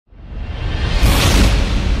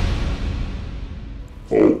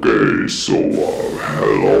Hello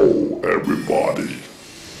everybody.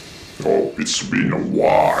 Oh, it's been a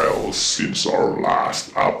while since our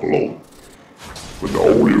last upload, but the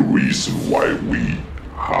only reason why we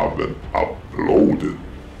haven't uploaded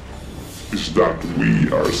is that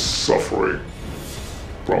we are suffering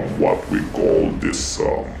from what we call the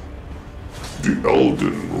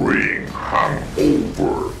Elden Ring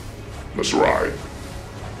hangover. That's right,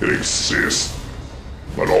 it exists,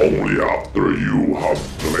 but only after you have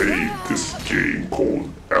played this game called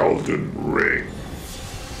Elden Ring.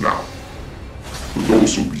 Now, for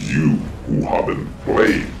those of you who haven't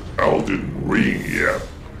played Elden Ring yet,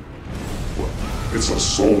 well, it's a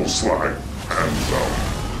Souls-like and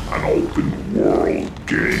an open world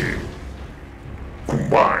game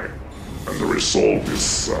combined, and the result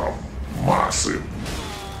is massive.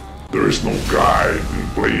 There is no guide in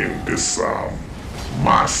playing this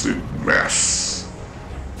massive mess.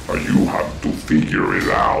 You have to figure it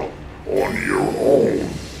out on your own,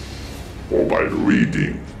 or by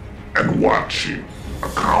reading and watching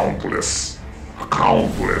countless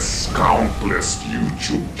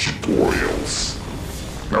YouTube tutorials.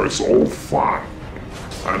 Now it's all fun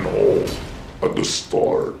and all at the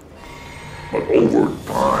start, but over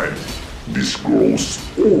time this grows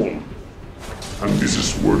old, and this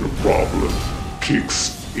is where the problem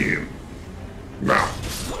kicks in. Now,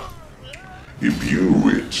 if you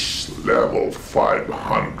reach level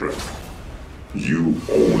 500, you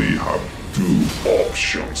only have two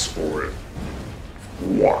options for it.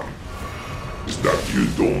 One is that you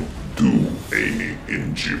don't do any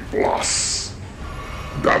NG+.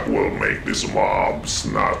 That will make these mobs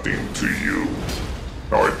nothing to you.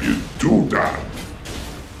 Now if you do that,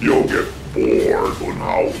 you'll get bored on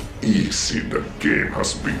how easy the game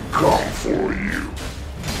has become for you.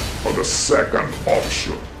 Or the second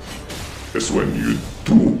option is when you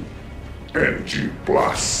do NG+,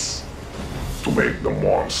 to make the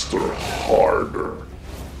monster harder.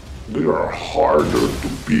 They are harder to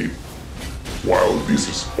beat. While this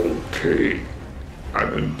is okay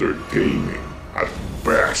and entertaining at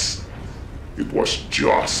best, it was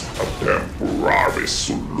just a temporary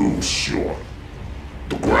solution.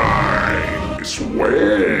 The grind is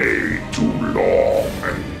way too long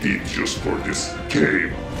and tedious for this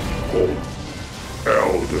game called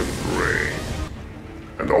Elden Ring.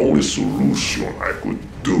 And the only solution I could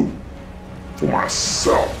do for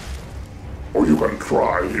myself, or you can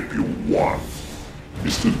try if you want,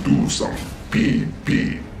 is to do some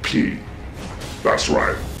PvP. That's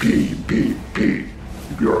right, PvP.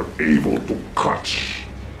 If you're able to catch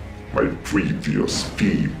my previous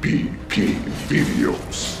PvP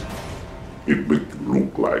videos, it would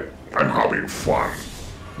look like I'm having fun.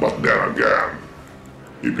 But then again,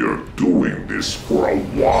 if you're doing this for a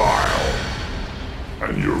while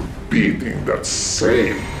and you're beating that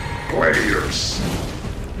same players,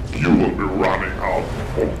 you will be running out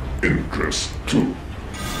of interest too,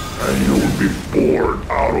 and you will be bored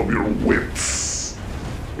out of your wits.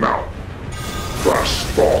 Now, trash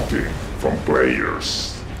talking from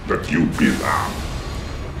players that you beat up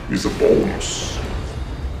is a bonus.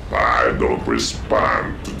 I don't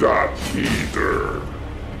respond to that either.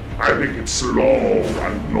 I think it's low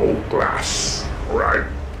and no class, alright?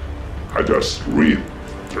 I just read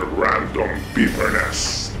the random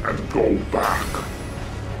bitterness and go back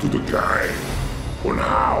to the guide on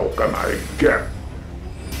how can I get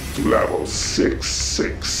to level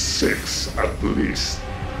 666 at least.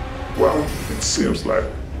 Well, it seems like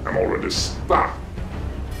I'm already stuck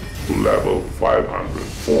to level 500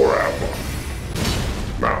 forever.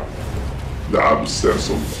 Now, the absence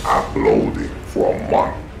of uploading for a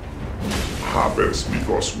month happens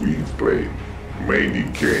because we play many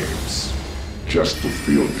games just to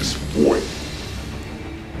fill this void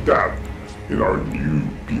that in our new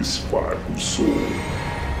PS5 console,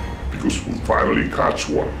 because we finally catch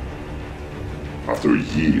one after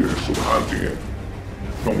years of hunting it,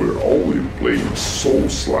 and we're only playing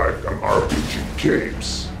Souls-like and RPG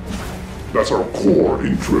games. That's our core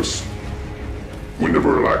interest. We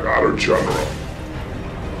never like other genre.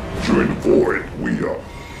 During the void, we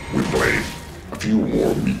played a few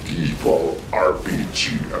more medieval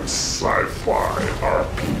RPG and sci-fi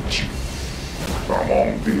RPG.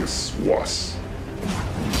 Among these was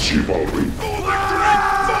Chivalry,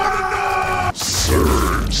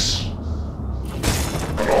 Surge,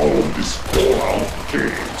 and all of these Fallout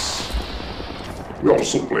games. We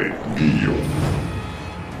also played Neo,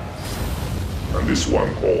 and this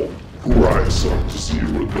one called Horizon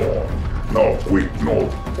Zero Dawn. Now a quick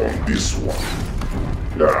note on this one.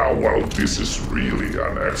 Yeah, well, this is really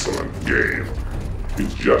an excellent game. It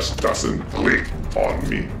just doesn't click on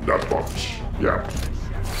me that much. Yeah.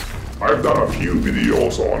 I've done a few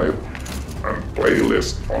videos on it and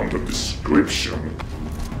playlist on the description,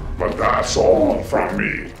 but that's all from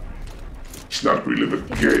me. It's not really the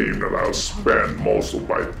game that I'll spend most of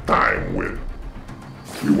my time with.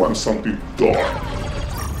 You want something dark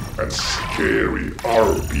and scary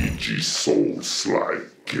RPG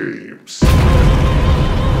Souls-like games.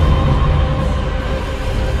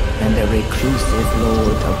 And a reclusive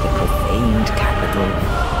lord of the profaned capital.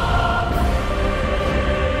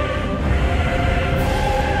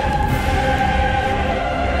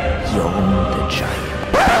 Yon the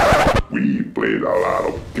Giant. We played a lot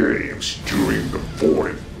of games during the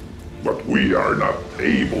void, but we are not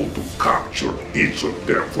able to capture each of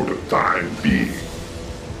them for the time being.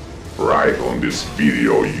 Right on this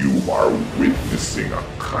video you are witnessing a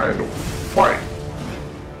kind of fight,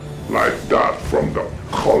 like that from the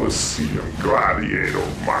Colosseum Gladiator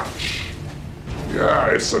match.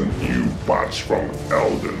 Yeah, it's a new patch from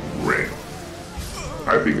Elden Ring.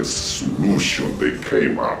 I think it's a solution they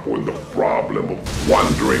came up with the problem of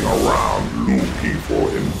wandering around looking for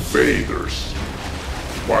invaders.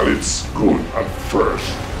 While it's good at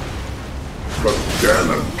first, but then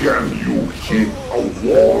again you hit a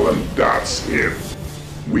wall and that's it.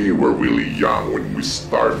 We were really young when we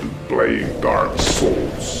started playing Dark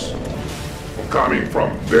Souls. Coming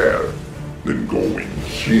from there, then going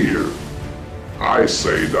here, I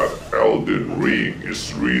say that Elden Ring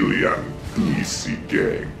is really an easy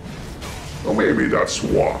game. Or maybe that's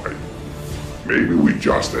why. Maybe we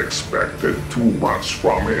just expected too much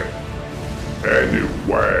from it.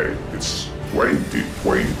 Anyway, it's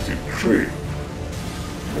 2023.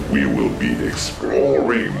 We will be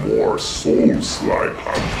exploring more Souls-like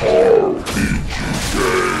RPG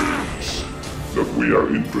games that we are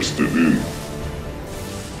interested in.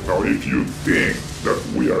 Now if you think that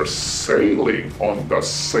we are sailing on the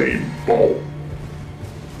same boat,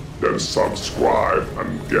 then subscribe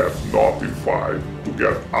and get notified to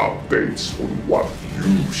get updates on what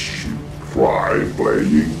you should try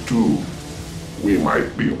playing too. We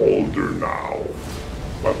might be older now,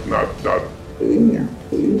 but not that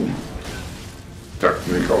old.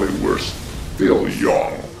 Technically we're still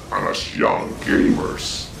young, and as young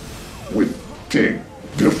gamers, we think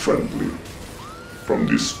differently from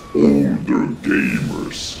these older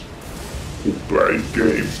gamers who play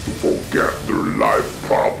games to forget their life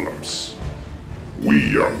problems.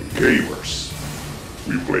 We young gamers,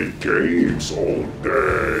 we play games all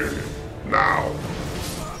day. Now,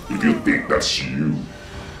 if you think that's you,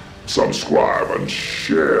 subscribe and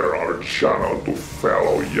share our channel to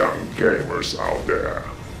fellow young gamers out there.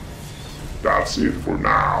 That's it for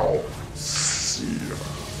now. See ya.